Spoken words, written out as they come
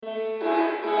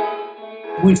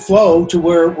we flow to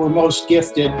where we're most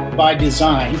gifted by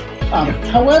design.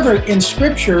 However, in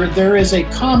Scripture, there is a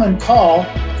common call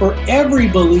for every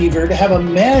believer to have a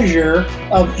measure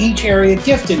of each area of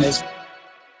giftedness.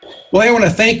 Well, I want to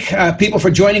thank people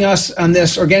for joining us on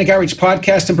this Organic Outreach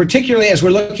podcast, and particularly as we're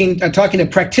looking at talking to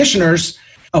practitioners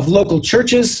of local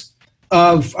churches,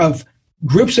 of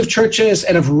groups of churches,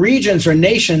 and of regions or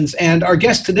nations. And our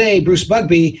guest today, Bruce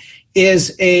Bugbee,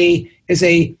 is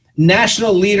a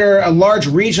national leader, a large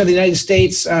region of the United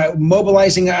States,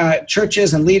 mobilizing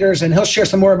churches and leaders, and he'll share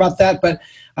some more about that. But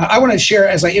I want to share,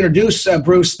 as I introduce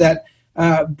Bruce, that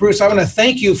Bruce, I want to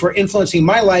thank you for influencing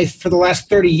my life for the last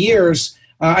 30 years.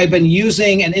 I've been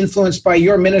using and influenced by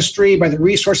your ministry, by the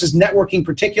resources, networking in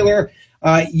particular.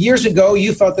 Years ago,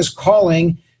 you felt this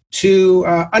calling to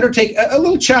undertake a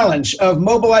little challenge of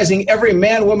mobilizing every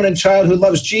man, woman, and child who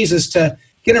loves Jesus to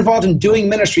get involved in doing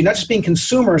ministry, not just being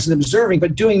consumers and observing,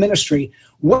 but doing ministry.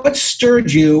 What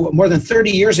stirred you more than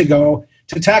 30 years ago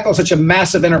to tackle such a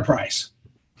massive enterprise?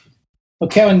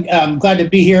 Well, Kevin, I'm glad to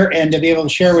be here and to be able to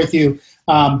share with you.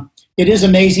 It is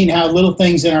amazing how little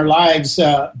things in our lives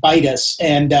bite us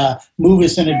and move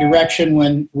us in a direction.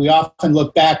 When we often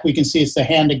look back, we can see it's the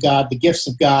hand of God, the gifts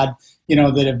of God,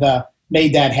 that have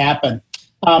made that happen.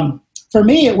 For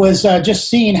me, it was just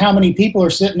seeing how many people are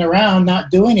sitting around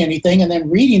not doing anything and then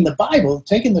reading the Bible,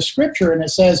 taking the scripture, and it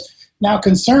says, now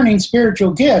concerning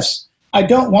spiritual gifts, I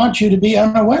don't want you to be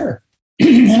unaware.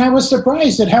 And I was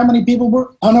surprised at how many people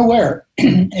were unaware,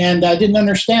 and I didn't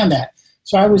understand that.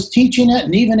 So I was teaching it,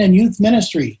 and even in youth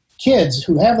ministry, kids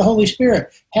who have the Holy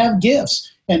Spirit have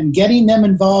gifts, and getting them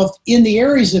involved in the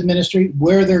areas of ministry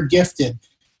where they're gifted.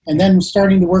 And then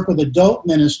starting to work with adult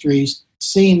ministries,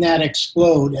 seeing that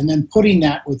explode, and then putting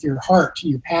that with your heart,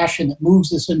 your passion that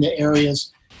moves us into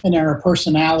areas and our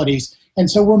personalities. And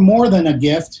so we're more than a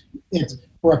gift,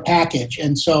 we're a package.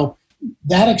 And so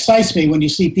that excites me when you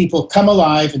see people come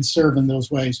alive and serve in those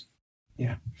ways.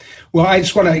 Yeah. Well, I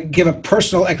just want to give a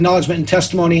personal acknowledgement and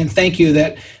testimony and thank you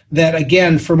that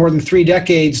again, for more than 3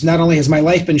 decades, not only has my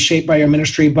life been shaped by your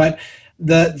ministry, but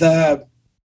the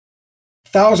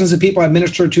thousands of people I've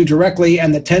ministered to directly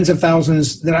and the tens of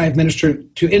thousands that I've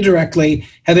ministered to indirectly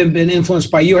have been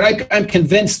influenced by you. And I'm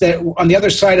convinced that on the other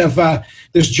side of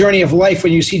this journey of life,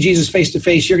 when you see Jesus face to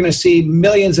face, you're going to see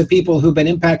millions of people who've been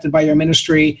impacted by your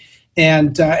ministry.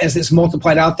 And as it's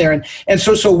multiplied out there. And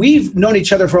so we've known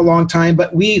each other for a long time,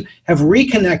 but we have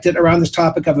reconnected around this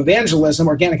topic of evangelism,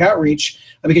 organic outreach,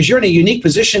 because you're in a unique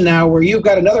position now where you've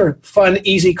got another fun,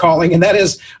 easy calling, and that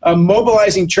is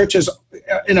mobilizing churches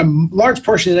in a large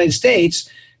portion of the United States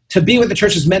to be what the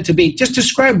church is meant to be. Just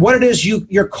describe what it is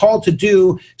you're called to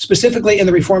do specifically in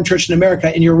the Reformed Church in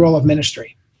America in your role of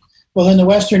ministry. Well, in the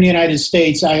Western United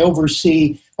States, I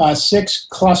oversee 6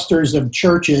 clusters of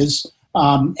churches.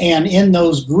 And in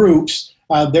those groups,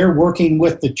 they're working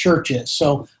with the churches.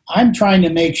 So I'm trying to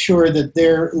make sure that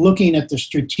they're looking at the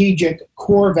strategic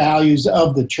core values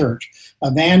of the church: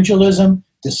 evangelism,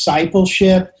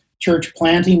 discipleship, church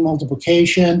planting,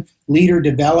 multiplication, leader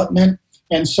development.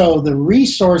 And so the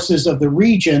resources of the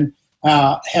region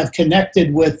have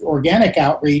connected with organic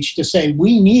outreach to say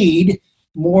we need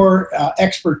more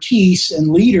expertise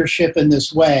and leadership in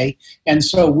this way. And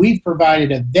so we've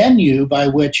provided a venue by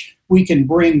which we can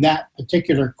bring that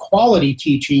particular quality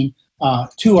teaching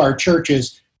to our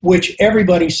churches, which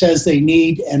everybody says they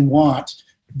need and want,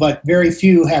 but very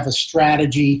few have a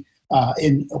strategy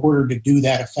in order to do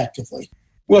that effectively.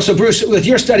 Well, so Bruce, with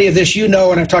your study of this, and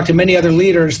I've talked to many other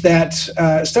leaders, that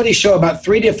studies show about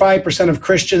 3 to 5% of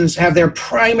Christians have their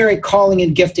primary calling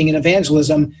and gifting in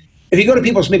evangelism. If you go to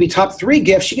people's maybe top 3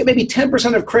 gifts, you get maybe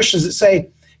 10% of Christians that say,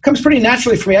 comes pretty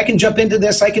naturally for me. I can jump into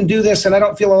this, I can do this, and I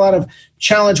don't feel a lot of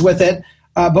challenge with it.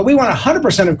 But we want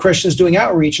 100% of Christians doing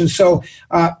outreach. And so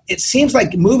it seems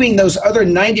like moving those other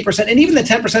 90%, and even the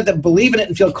 10% that believe in it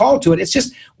and feel called to it, it's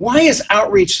just, why is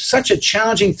outreach such a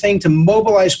challenging thing to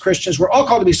mobilize Christians? We're all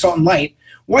called to be salt and light.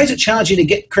 Why is it challenging to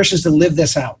get Christians to live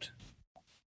this out?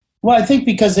 Well, I think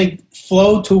because they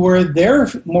flow to where they're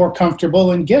more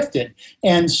comfortable and gifted.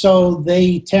 And so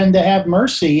they tend to have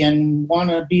mercy and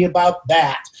want to be about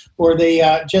that. Or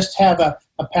they just have a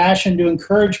passion to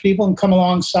encourage people and come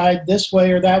alongside this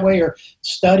way or that way, or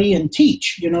study and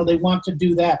teach. They want to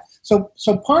do that. So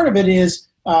part of it is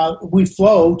we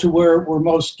flow to where we're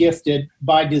most gifted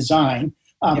by design.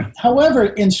 However,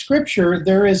 in Scripture,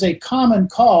 there is a common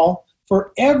call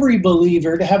for every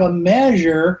believer to have a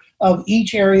measure of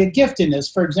each area of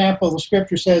giftedness. For example, the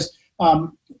Scripture says,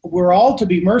 we're all to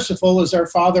be merciful as our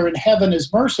Father in heaven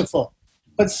is merciful.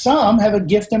 But some have a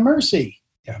gift of mercy.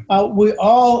 We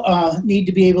all need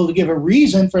to be able to give a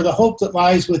reason for the hope that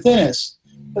lies within us.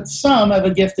 but some have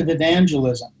a gift of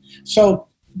evangelism. So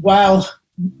while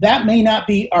that may not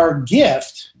be our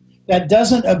gift, that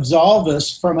doesn't absolve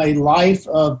us from a life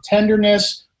of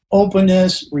tenderness,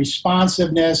 openness,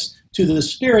 responsiveness to the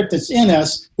Spirit that's in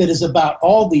us that is about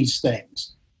all these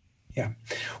things. Yeah.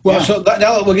 Well, yeah. So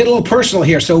now we'll get a little personal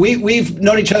here. So we've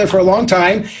known each other for a long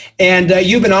time, and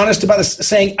you've been honest about this,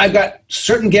 saying, I've got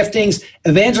certain giftings.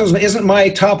 Evangelism isn't my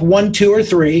top 1, 2, or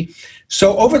 3.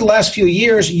 So over the last few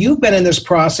years, you've been in this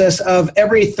process of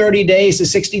every 30 days to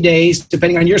 60 days,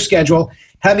 depending on your schedule,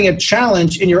 having a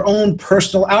challenge in your own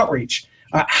personal outreach.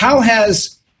 How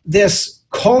has this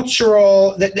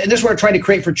cultural, and this is what we're trying to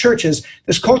create for churches,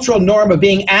 this cultural norm of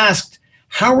being asked,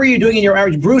 how are you doing in your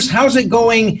outreach? Bruce, how's it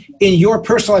going in your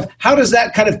personal life? How does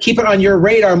that kind of keep it on your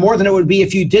radar more than it would be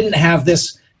if you didn't have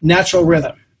this natural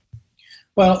rhythm?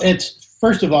 Well, it's,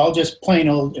 first of all, just plain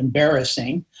old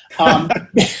embarrassing.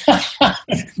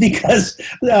 Because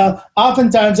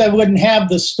oftentimes I wouldn't have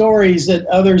the stories that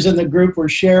others in the group were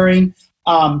sharing.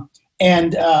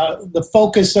 And the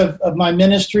focus of my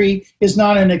ministry is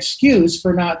not an excuse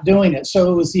for not doing it.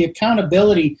 So it was the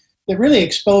accountability that really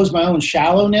exposed my own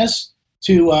shallowness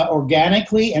to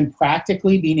organically and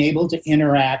practically being able to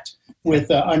interact with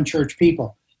unchurched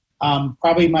people.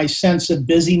 Probably my sense of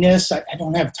busyness, I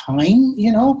don't have time,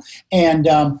 and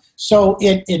so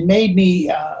it made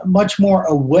me much more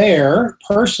aware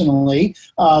personally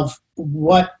of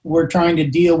what we're trying to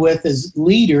deal with as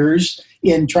leaders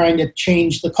in trying to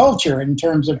change the culture, in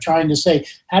terms of trying to say,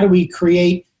 how do we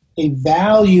create a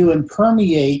value and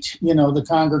permeate, the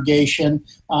congregation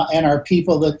and our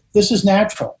people, that this is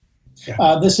natural.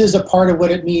 Yeah. This is a part of what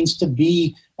it means to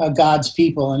be God's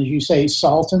people, and as you say,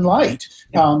 salt and light.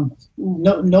 Yeah.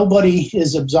 Nobody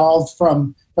is absolved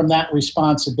from that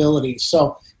responsibility.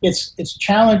 So it's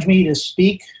challenged me to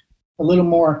speak a little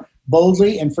more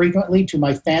boldly and frequently to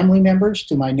my family members,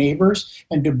 to my neighbors,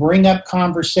 and to bring up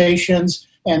conversations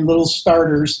and little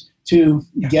starters to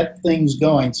get things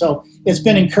going. So it's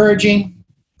been encouraging,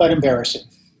 but embarrassing.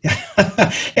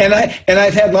 and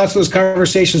I've had lots of those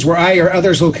conversations where I or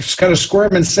others will kind of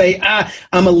squirm and say,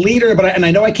 I'm a leader, but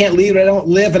I know I can't lead, but I don't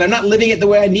live, and I'm not living it the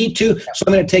way I need to, so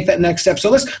I'm going to take that next step.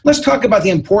 So let's talk about the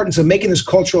importance of making this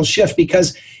cultural shift,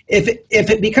 because if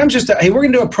it becomes just hey, we're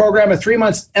going to do a program, a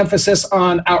 3-month emphasis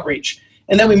on outreach,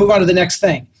 and then we move on to the next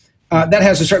thing, that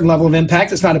has a certain level of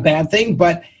impact. It's not a bad thing,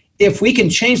 but if we can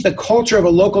change the culture of a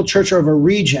local church or of a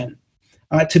region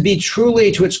to be truly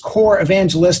to its core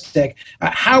evangelistic,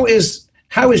 how is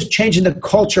changing the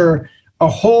culture a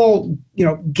whole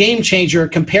game changer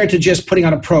compared to just putting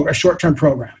on a short-term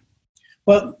program?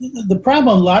 Well, the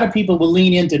problem, a lot of people will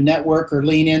lean into network or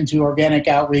lean into organic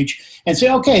outreach and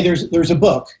say, okay, there's a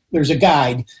book, there's a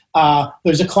guide,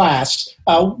 there's a class,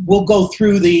 we'll go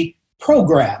through the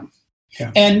program.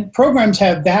 Yeah. And programs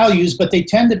have values, but they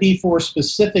tend to be for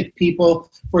specific people,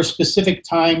 for a specific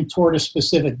time, toward a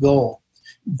specific goal.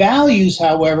 Values,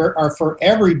 however, are for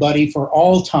everybody for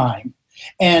all time.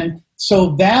 And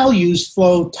so values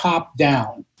flow top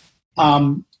down.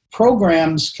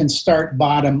 Programs can start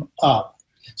bottom up.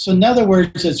 So in other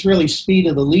words, it's really speed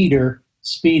of the leader,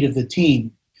 speed of the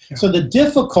team. Yeah. So the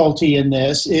difficulty in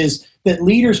this is that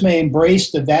leaders may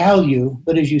embrace the value,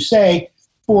 but as you say,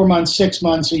 4 months, 6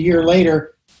 months, a year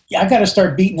later, I got to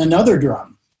start beating another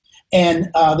drum.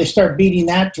 And they start beating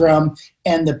that drum,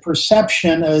 and the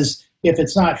perception is, if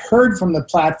it's not heard from the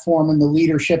platform and the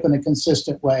leadership in a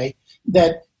consistent way,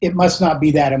 that it must not be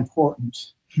that important.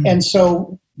 Mm-hmm. And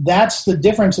so that's the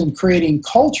difference in creating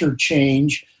culture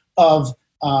change of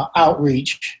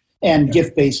outreach and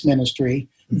gift-based ministry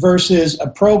versus a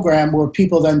program where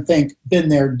people then think, been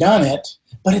there, done it,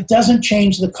 but it doesn't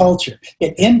change the culture.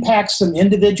 It impacts some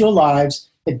individual lives.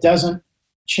 It doesn't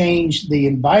change the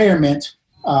environment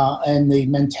and the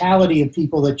mentality of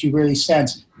people that you really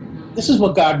sense. This is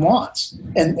what God wants.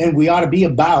 And we ought to be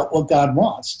about what God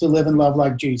wants, to live and love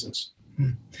like Jesus.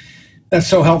 That's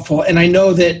so helpful. And I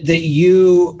know that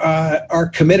you are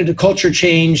committed to culture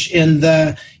change in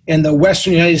the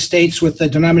Western United States with the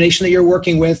denomination that you're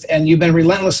working with, and you've been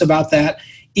relentless about that,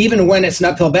 even when it's an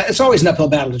uphill battle. It's always an uphill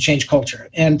battle to change culture.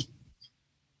 And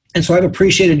so I've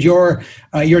appreciated your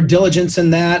diligence in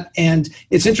that. And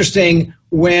it's interesting,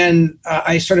 when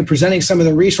I started presenting some of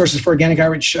the resources for organic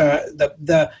outreach,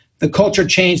 the culture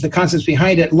change, the concepts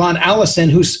behind it, Lon Allison,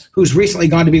 who's recently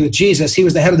gone to be with Jesus, he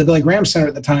was the head of the Billy Graham Center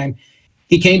at the time.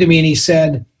 He came to me and he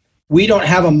said, we don't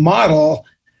have a model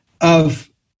of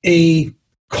a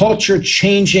culture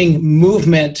changing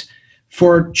movement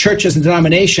for churches and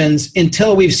denominations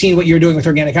until we've seen what you're doing with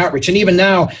organic outreach. And even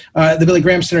now, the Billy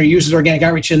Graham Center uses organic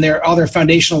outreach in all their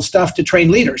foundational stuff to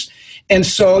train leaders. And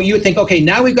so you would think, okay,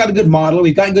 now we've got a good model,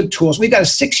 we've got good tools, we've got a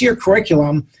 6-year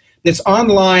curriculum that's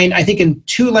online, I think in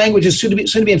 2 languages, soon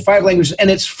to be in 5 languages, and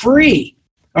it's free.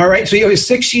 All right, so you have a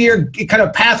 6-year kind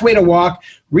of pathway to walk,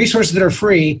 resources that are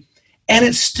free, and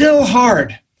it's still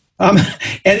hard.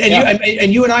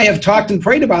 You and I have talked and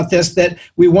prayed about this, that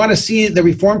we want to see the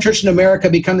Reformed Church in America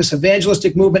become this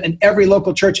evangelistic movement in every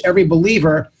local church, every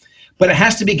believer, but it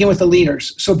has to begin with the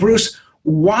leaders. So Bruce,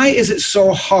 why is it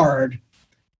so hard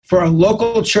for a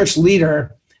local church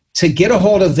leader to get a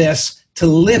hold of this, to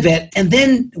live it, and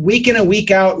then week in and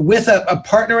week out with a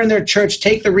partner in their church,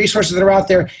 take the resources that are out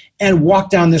there and walk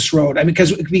down this road? I mean,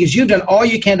 because you've done all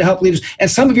you can to help leaders, and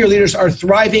some of your leaders are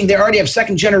thriving. They already have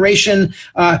 2nd generation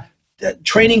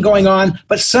training going on,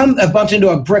 but some have bumped into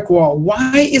a brick wall.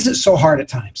 Why is it so hard at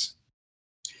times?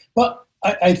 Well,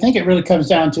 I think it really comes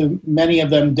down to many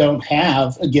of them don't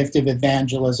have a gift of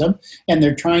evangelism, and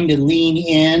they're trying to lean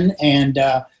in and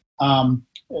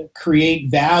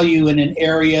create value in an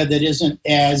area that isn't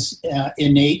as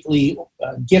innately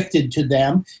gifted to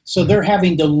them. So they're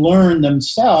having to learn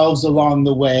themselves along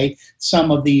the way some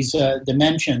of these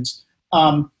dimensions.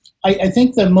 I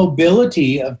think the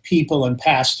mobility of people and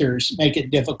pastors make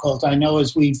it difficult. I know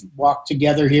as we've walked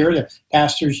together here, the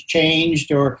pastors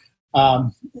changed,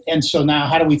 and so now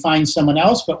how do we find someone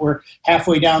else? But we're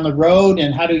halfway down the road,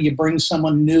 and how do you bring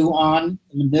someone new on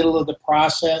in the middle of the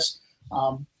process?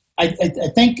 I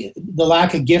think the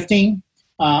lack of gifting,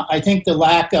 I think the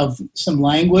lack of some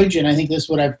language, and I think this is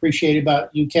what I appreciate about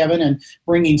you, Kevin, and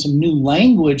bringing some new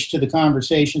language to the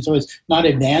conversation. So it's not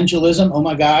evangelism. Oh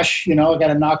my gosh, I got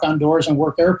to knock on doors and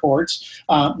work airports.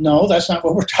 No, that's not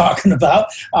what we're talking about.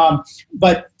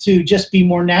 But to just be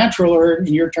more natural, or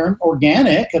in your term,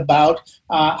 organic, about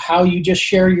how you just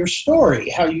share your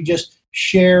story, how you just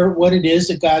share what it is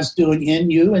that God's doing in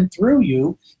you and through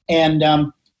you. And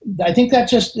I think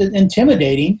that's just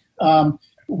intimidating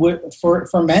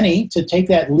for many to take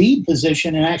that lead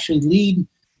position and actually lead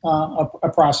a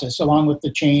process along with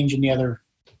the change and the other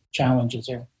challenges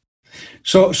there.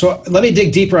 So let me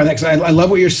dig deeper on that, because I love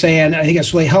what you're saying. I think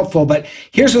it's really helpful. But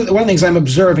here's one of the things I'm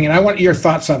observing, and I want your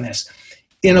thoughts on this.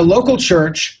 In a local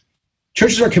church,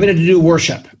 churches are committed to do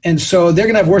worship. And so they're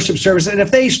going to have worship service. And if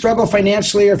they struggle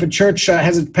financially, or if a church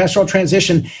has a pastoral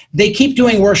transition, they keep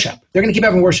doing worship. They're going to keep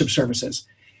having worship services.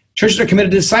 Churches are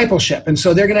committed to discipleship, and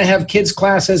so they're going to have kids'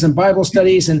 classes and Bible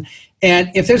studies. And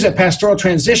if there's a pastoral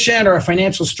transition or a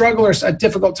financial struggle or a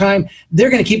difficult time, they're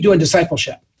going to keep doing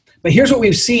discipleship. But here's what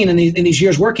we've seen in these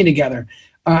years working together.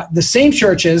 The same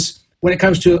churches, when it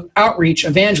comes to outreach,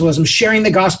 evangelism, sharing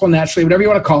the gospel naturally, whatever you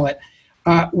want to call it,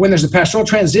 when there's a pastoral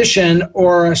transition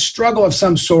or a struggle of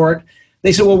some sort,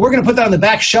 they say, well, we're going to put that on the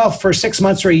back shelf for 6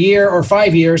 months or a year or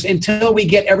 5 years until we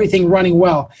get everything running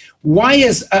well. Why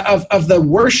is, of the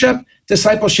worship,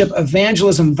 discipleship,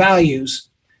 evangelism values,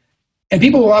 and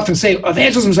people will often say,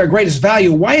 evangelism is our greatest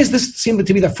value. Why is this seem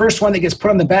to be the first one that gets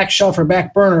put on the back shelf or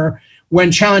back burner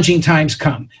when challenging times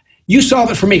come? You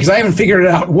solve it for me, because I haven't figured it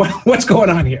out. What's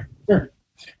going on here? Sure.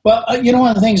 Well, one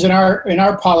of the things in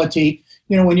our polity,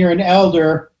 when you're an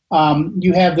elder,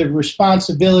 you have the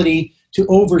responsibility to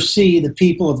oversee the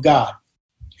people of God.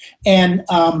 And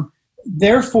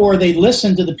therefore, they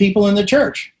listen to the people in the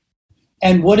church.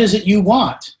 And what is it you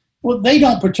want? Well, they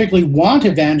don't particularly want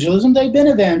evangelism. They've been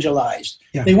evangelized.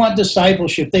 Yeah. They want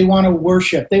discipleship. They want to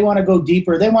worship. They want to go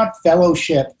deeper. They want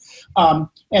fellowship.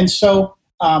 And so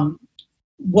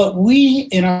what we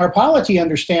in our polity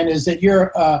understand is that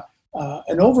you're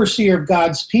an overseer of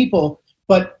God's people,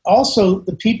 but also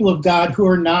the people of God who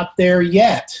are not there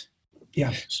yet.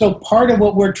 Yeah. So part of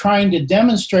what we're trying to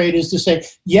demonstrate is to say,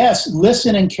 yes,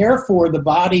 listen and care for the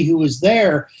body who is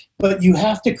there, but you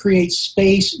have to create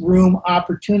space, room,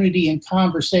 opportunity, and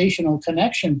conversational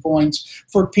connection points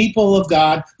for people of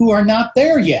God who are not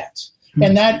there yet. Mm-hmm.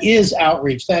 And that is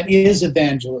outreach. That is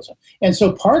evangelism. And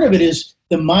so part of it is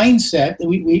the mindset that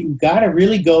we've got to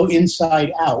really go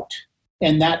inside out.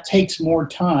 And that takes more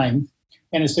time,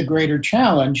 and it's a greater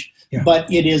challenge. Yeah.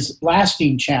 But it is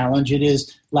lasting challenge. It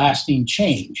is lasting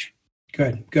change.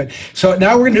 Good. So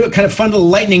now we're going to do a kind of fun little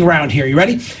lightning round here. You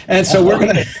ready? And so we're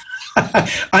going to...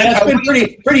 That's been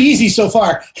pretty easy so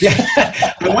far. Yeah.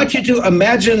 I want you to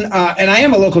imagine, and I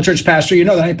am a local church pastor. You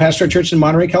know that I pastor a church in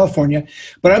Monterey, California.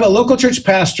 But I'm a local church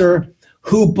pastor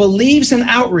who believes in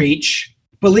outreach,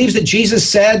 believes that Jesus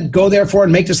said, go therefore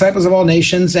and make disciples of all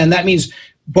nations. And that means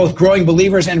both growing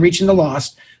believers and reaching the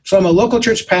lost. So I'm a local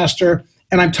church pastor,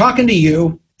 and I'm talking to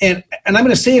you, and I'm going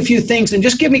to say a few things, and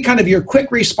just give me kind of your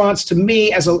quick response to me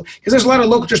because there's a lot of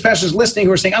local church pastors listening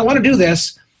who are saying, I want to do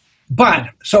this, but,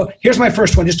 so here's my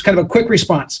first one, just kind of a quick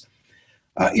response.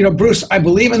 Bruce, I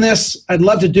believe in this. I'd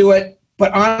love to do it,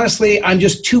 but honestly, I'm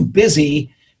just too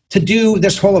busy to do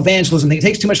this whole evangelism thing. It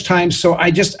takes too much time, so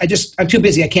I'm too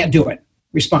busy. I can't do it.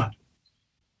 Respond.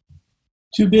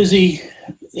 Too busy,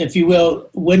 if you will,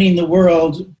 winning the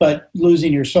world, but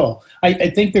losing your soul. I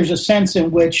think there's a sense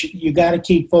in which you got to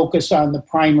keep focus on the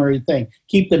primary thing.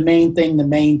 Keep the main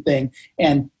thing,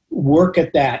 and work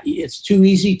at that. It's too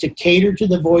easy to cater to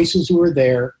the voices who are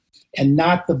there and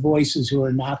not the voices who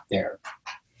are not there.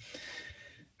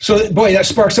 So, boy, that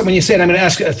sparks something when you said. I'm going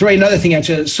to throw another thing at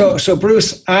you. So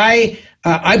Bruce, I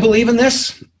believe in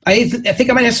this. I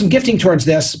think I might have some gifting towards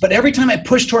this, but every time I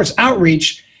push towards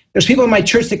outreach, there's people in my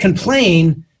church that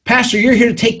complain, Pastor, you're here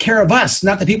to take care of us,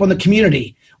 not the people in the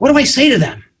community. What do I say to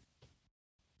them?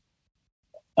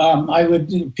 I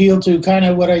would appeal to kind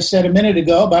of what I said a minute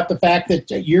ago about the fact that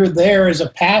you're there as a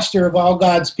pastor of all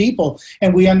God's people.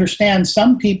 And we understand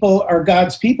some people are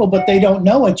God's people, but they don't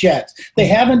know it yet. They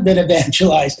haven't been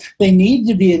evangelized. They need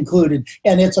to be included.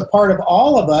 And it's a part of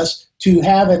all of us to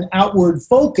have an outward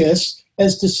focus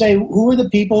as to say, who are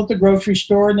the people at the grocery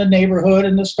store, in the neighborhood,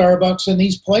 in the Starbucks, and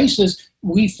these places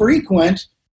we frequent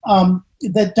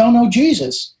that don't know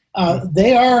Jesus.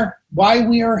 They are why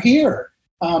we are here.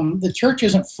 The church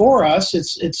isn't for us;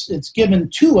 it's given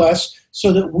to us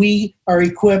so that we are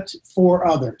equipped for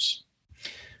others.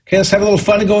 Okay, let's have a little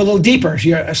fun and go a little deeper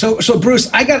here. So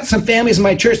Bruce, I got some families in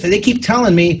my church that they keep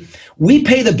telling me, we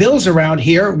pay the bills around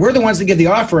here. We're the ones that give the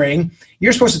offering.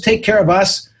 You're supposed to take care of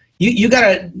us. You got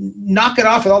to knock it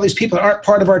off with all these people that aren't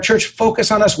part of our church.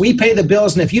 Focus on us. We pay the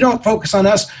bills, and if you don't focus on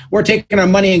us, we're taking our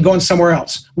money and going somewhere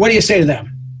else. What do you say to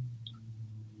them?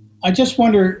 I just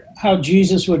wonder how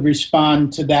Jesus would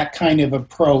respond to that kind of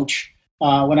approach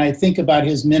when I think about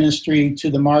his ministry to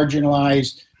the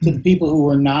marginalized, to the people who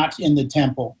were not in the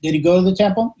temple. Did he go to the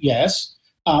temple? Yes.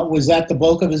 Was that the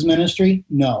bulk of his ministry?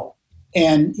 No.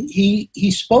 And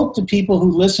he spoke to people who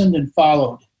listened and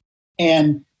followed.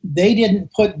 And they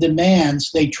didn't put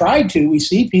demands. They tried to. We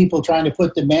see people trying to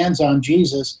put demands on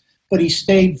Jesus, but he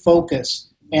stayed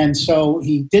focused. And so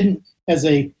he didn't, as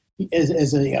a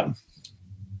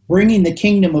bringing the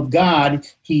kingdom of God,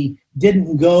 he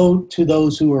didn't go to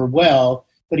those who were well,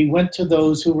 but he went to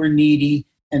those who were needy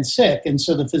and sick. And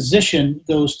so the physician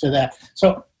goes to that.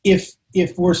 So if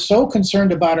we're so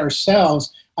concerned about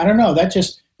ourselves, I don't know,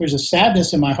 there's a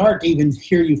sadness in my heart to even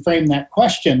hear you frame that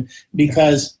question,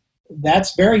 because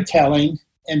that's very telling.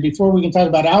 And before we can talk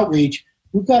about outreach,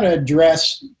 we've got to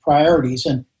address priorities.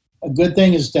 And a good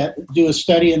thing is to do a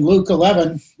study in Luke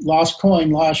 11, lost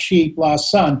coin, lost sheep,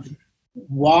 lost son.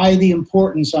 Why the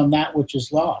importance on that which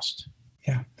is lost?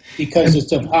 Yeah, because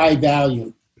it's of high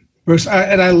value. Bruce,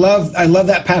 I love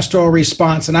that pastoral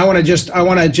response, and I want to just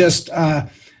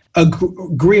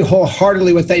agree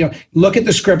wholeheartedly with that. Look at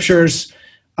the scriptures.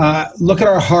 Look at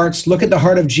our hearts, look at the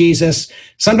heart of Jesus.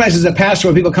 Sometimes as a pastor,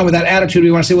 when people come with that attitude,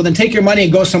 we want to say, well, then take your money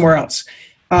and go somewhere else.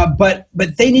 But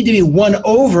they need to be won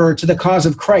over to the cause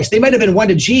of Christ. They might have been won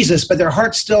to Jesus, but their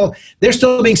heart's they're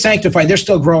still being sanctified. They're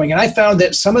still growing. And I found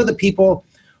that some of the people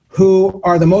who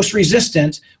are the most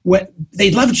resistant, when they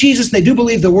love Jesus, they do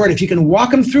believe the word. If you can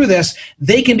walk them through this,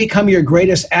 they can become your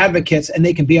greatest advocates and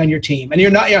they can be on your team. And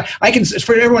you're not, I can,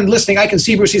 for everyone listening, I can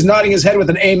see Bruce, he's nodding his head with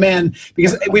an amen,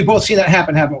 because we've both seen that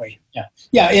happen, haven't we?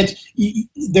 Yeah.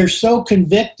 They're so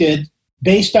convicted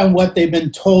based on what they've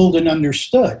been told and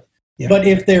understood. Yeah. But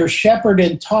if they're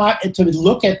shepherded and taught to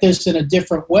look at this in a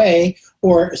different way,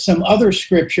 or some other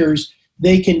scriptures,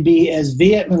 they can be as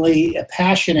vehemently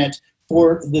passionate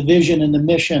for the vision and the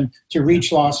mission to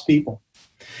reach lost people.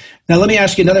 Now, let me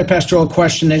ask you another pastoral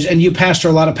question. And you pastor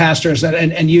a lot of pastors,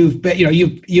 and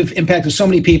you've impacted so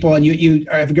many people, and you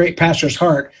have a great pastor's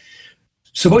heart.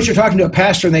 Suppose you're talking to a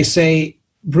pastor, and they say,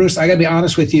 "Bruce, I got to be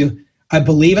honest with you. I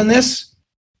believe in this.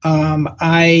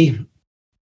 I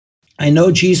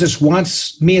know Jesus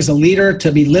wants me as a leader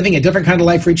to be living a different kind of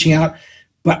life, reaching out,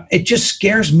 but it just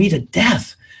scares me to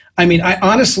death." I mean,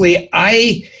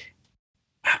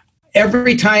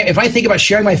 every time, if I think about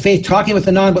sharing my faith, talking with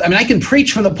I can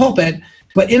preach from the pulpit,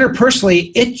 but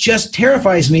interpersonally, it just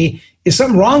terrifies me. Is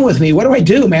something wrong with me? What do I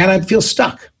do, man? I feel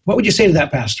stuck. What would you say to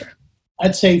that pastor?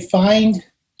 I'd say find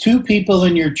two people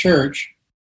in your church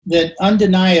that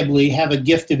undeniably have a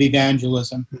gift of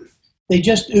evangelism. They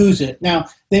just ooze it. Now,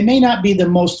 they may not be the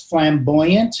most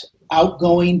flamboyant,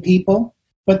 outgoing people,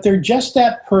 but they're just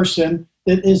that person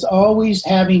that is always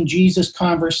having Jesus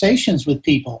conversations with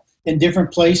people in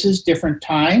different places, different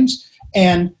times,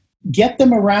 and get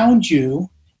them around you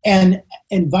and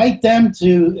invite them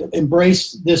to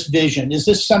embrace this vision. Is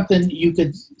this something you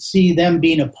could see them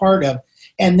being a part of?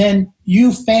 And then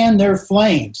you fan their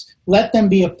flames. Let them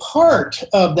be a part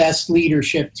of this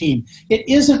leadership team. It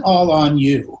isn't all on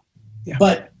you. Yeah.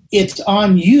 But it's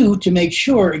on you to make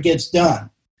sure it gets done.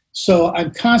 So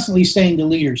I'm constantly saying to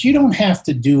leaders, you don't have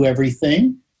to do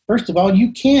everything. First of all,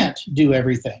 you can't do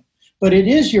everything. But it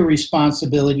is your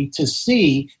responsibility to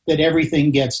see that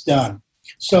everything gets done.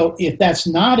 So if that's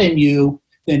not in you,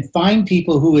 then find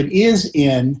people who it is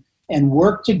in and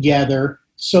work together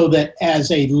so that as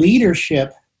a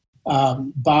leadership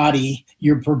body,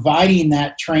 you're providing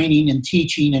that training and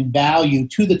teaching and value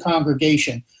to the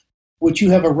congregation, which you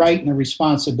have a right and a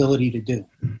responsibility to do.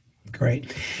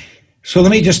 Great. So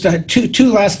let me just,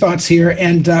 two last thoughts here.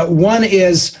 And one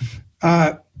is,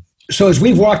 so as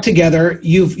we've walked together,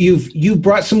 you've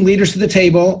brought some leaders to the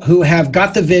table who have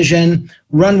got the vision,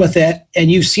 run with it,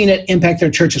 and you've seen it impact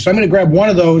their churches. So I'm going to grab one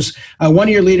of those. One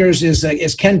of your leaders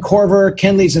is Ken Corver.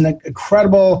 Ken leads an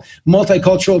incredible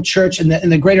multicultural church in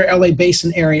the greater LA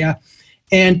Basin area.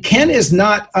 And Ken is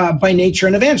not by nature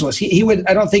an evangelist. He would,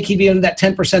 I don't think he'd be in that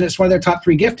 10%. It's one of their top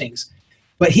 3 giftings.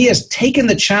 But he has taken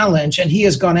the challenge and he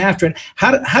has gone after it.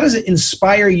 How does it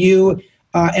inspire you?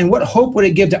 And what hope would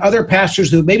it give to other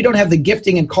pastors who maybe don't have the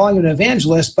gifting and calling of an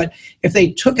evangelist, but if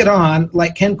they took it on,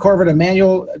 like Ken Corver at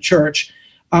Emmanuel Church,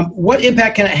 what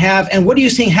impact can it have? And what are you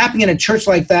seeing happening in a church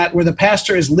like that where the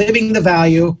pastor is living the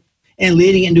value and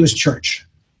leading into his church?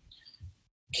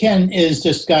 Ken is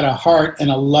just got a heart and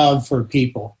a love for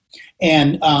people.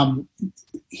 And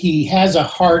he has a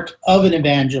heart of an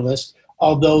evangelist,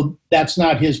 although that's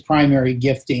not his primary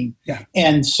gifting. Yeah.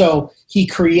 And so he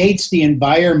creates the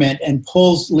environment and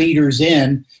pulls leaders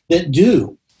in that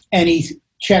do. And he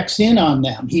checks in on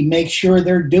them. He makes sure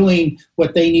they're doing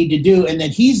what they need to do and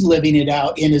that he's living it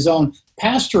out in his own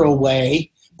pastoral way,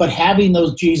 but having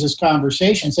those Jesus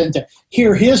conversations and to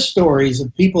hear his stories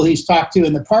of people he's talked to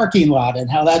in the parking lot and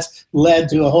how that's led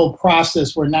to a whole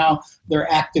process where now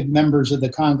they're active members of the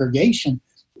congregation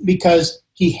because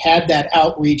he had that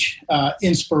outreach,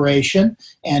 inspiration,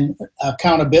 and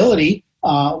accountability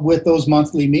with those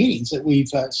monthly meetings that we've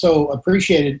so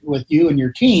appreciated with you and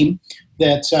your team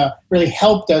that really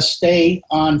helped us stay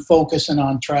on focus and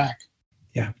on track.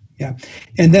 Yeah.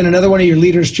 And then another one of your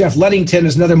leaders, Jeff Ludington,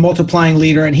 is another multiplying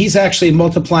leader, and he's actually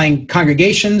multiplying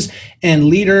congregations and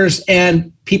leaders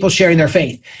and people sharing their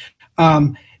faith.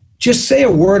 Just say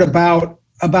a word about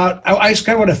I just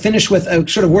kind of want to finish with a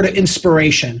sort of word of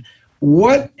inspiration.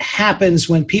 What happens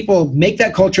when people make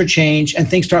that culture change and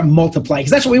things start multiplying?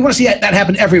 Because that's what we want to see that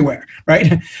happen everywhere,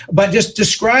 right? But just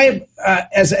describe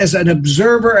as an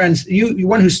observer and you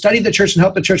one who studied the church and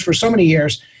helped the church for so many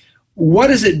years, what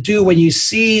does it do when you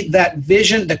see that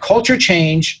vision, the culture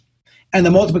change, and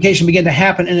the multiplication begin to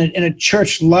happen in a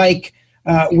church like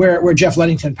where Jeff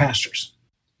Ludington pastors?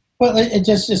 Well,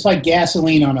 it's like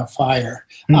gasoline on a fire.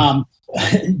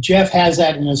 Jeff has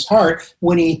that in his heart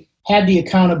when he had the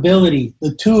accountability,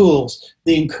 the tools,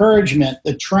 the encouragement,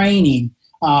 the training.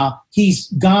 He's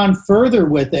gone further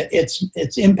with it.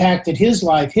 It's impacted his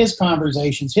life, his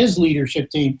conversations, his leadership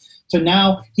team. So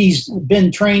now he's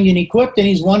been trained and equipped, and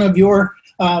he's one of your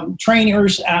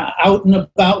trainers out and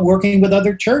about working with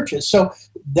other churches. So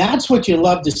that's what you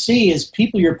love to see is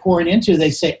people you're pouring into,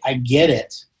 they say, I get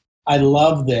it. I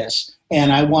love this,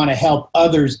 and I want to help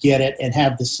others get it and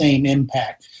have the same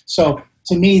impact. So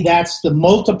to me, that's the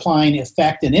multiplying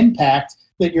effect and impact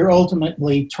that you're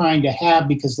ultimately trying to have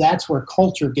because that's where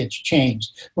culture gets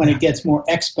changed, when it gets more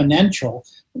exponential,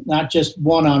 not just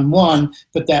one-on-one,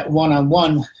 but that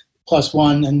one-on-one plus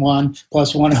one and one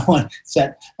plus one-on-one. It's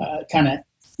that kind of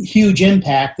huge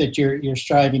impact that you're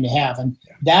striving to have. And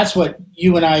that's what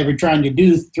you and I are trying to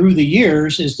do through the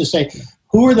years is to say,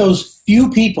 who are those few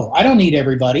people? I don't need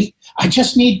everybody. I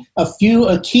just need a few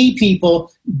key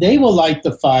people. They will light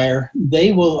the fire.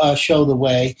 They will show the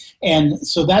way. And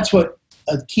so that's what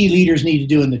key leaders need to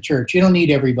do in the church. You don't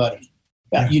need everybody.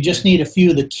 You just need a few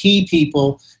of the key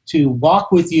people to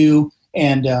walk with you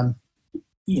and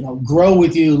grow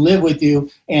with you, live with you,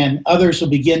 and others will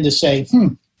begin to say,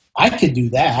 I could do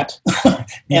that.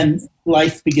 And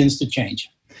life begins to change.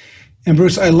 And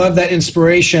Bruce, I love that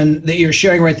inspiration that you're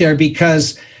sharing right there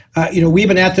because, we've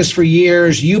been at this for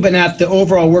years. You've been at the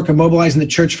overall work of mobilizing the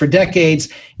church for decades.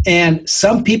 And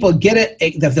some people get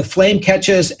it, the flame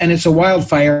catches, and it's a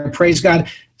wildfire. Praise God.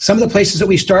 Some of the places that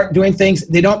we start doing things,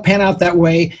 they don't pan out that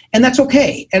way, and that's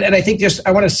okay. And I think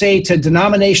I want to say to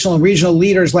denominational and regional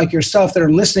leaders like yourself that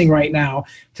are listening right now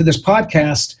to this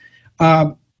podcast,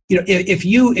 if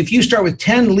you start with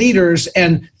 10 leaders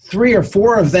and 3 or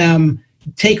 4 of them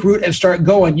take root and start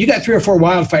going, you got 3 or 4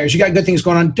 wildfires, you got good things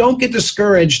going on. Don't get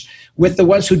discouraged with the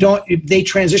ones who don't, they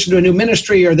transition to a new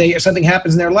ministry or something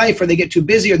happens in their life or they get too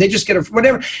busy or they just get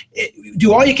whatever.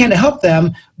 Do all you can to help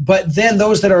them, but then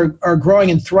those that are growing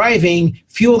and thriving,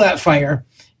 fuel that fire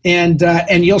And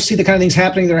you'll see the kind of things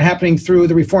happening that are happening through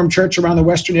the Reformed Church around the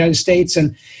Western United States.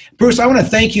 And Bruce, I want to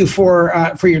thank you for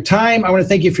your time. I want to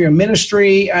thank you for your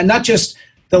ministry, not just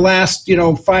the last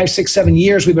 5, 6, 7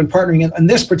 years we've been partnering in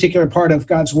this particular part of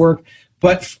God's work,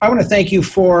 but I want to thank you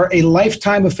for a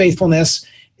lifetime of faithfulness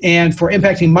and for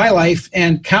impacting my life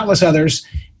and countless others.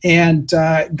 And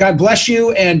God bless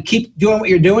you, and keep doing what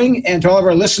you're doing. And to all of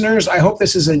our listeners, I hope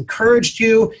this has encouraged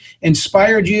you,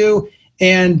 inspired you.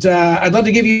 And I'd love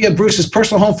to give you Bruce's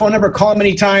personal home phone number. Call him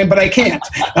anytime, but I can't.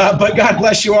 But God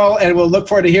bless you all, and we'll look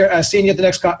forward to seeing you at the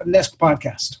next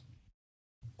podcast.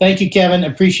 Thank you, Kevin.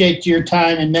 Appreciate your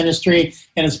time in ministry.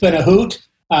 And it's been a hoot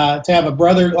to have a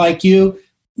brother like you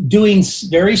doing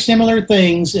very similar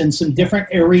things in some different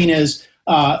arenas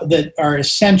that are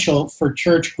essential for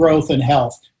church growth and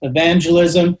health.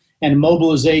 Evangelism and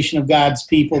mobilization of God's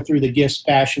people through the gifts,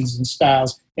 passions, and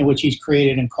styles in which he's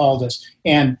created and called us.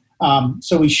 And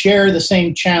so we share the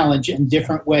same challenge in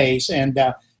different ways. And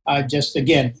I've just,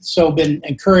 again, so been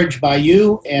encouraged by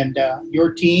you and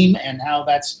your team and how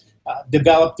that's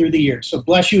developed through the years. So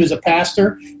bless you as a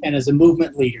pastor and as a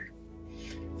movement leader.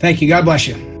 Thank you. God bless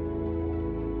you.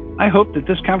 I hope that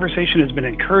this conversation has been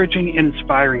encouraging and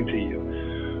inspiring to you.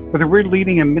 Whether we're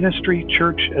leading a ministry,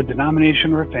 church, a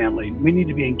denomination, or a family, we need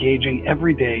to be engaging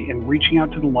every day in reaching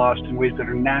out to the lost in ways that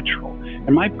are natural.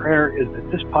 And my prayer is that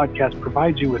this podcast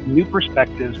provides you with new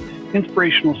perspectives,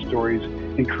 inspirational stories,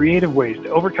 and creative ways to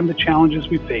overcome the challenges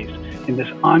we face in this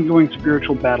ongoing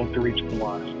spiritual battle to reach the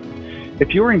lost.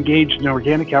 If you are engaged in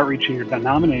organic outreach in your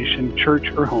denomination,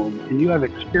 church, or home, and you have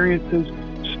experiences,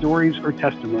 stories, or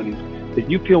testimonies that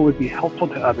you feel would be helpful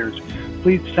to others,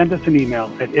 please send us an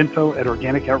email at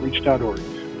info@organicoutreach.org.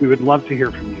 We would love to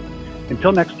hear from you.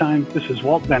 Until next time, this is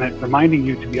Walt Bennett reminding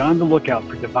you to be on the lookout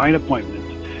for divine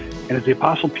appointments. And as the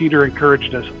Apostle Peter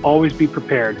encouraged us, always be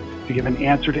prepared to give an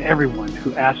answer to everyone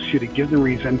who asks you to give the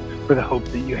reason for the hope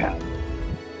that you have.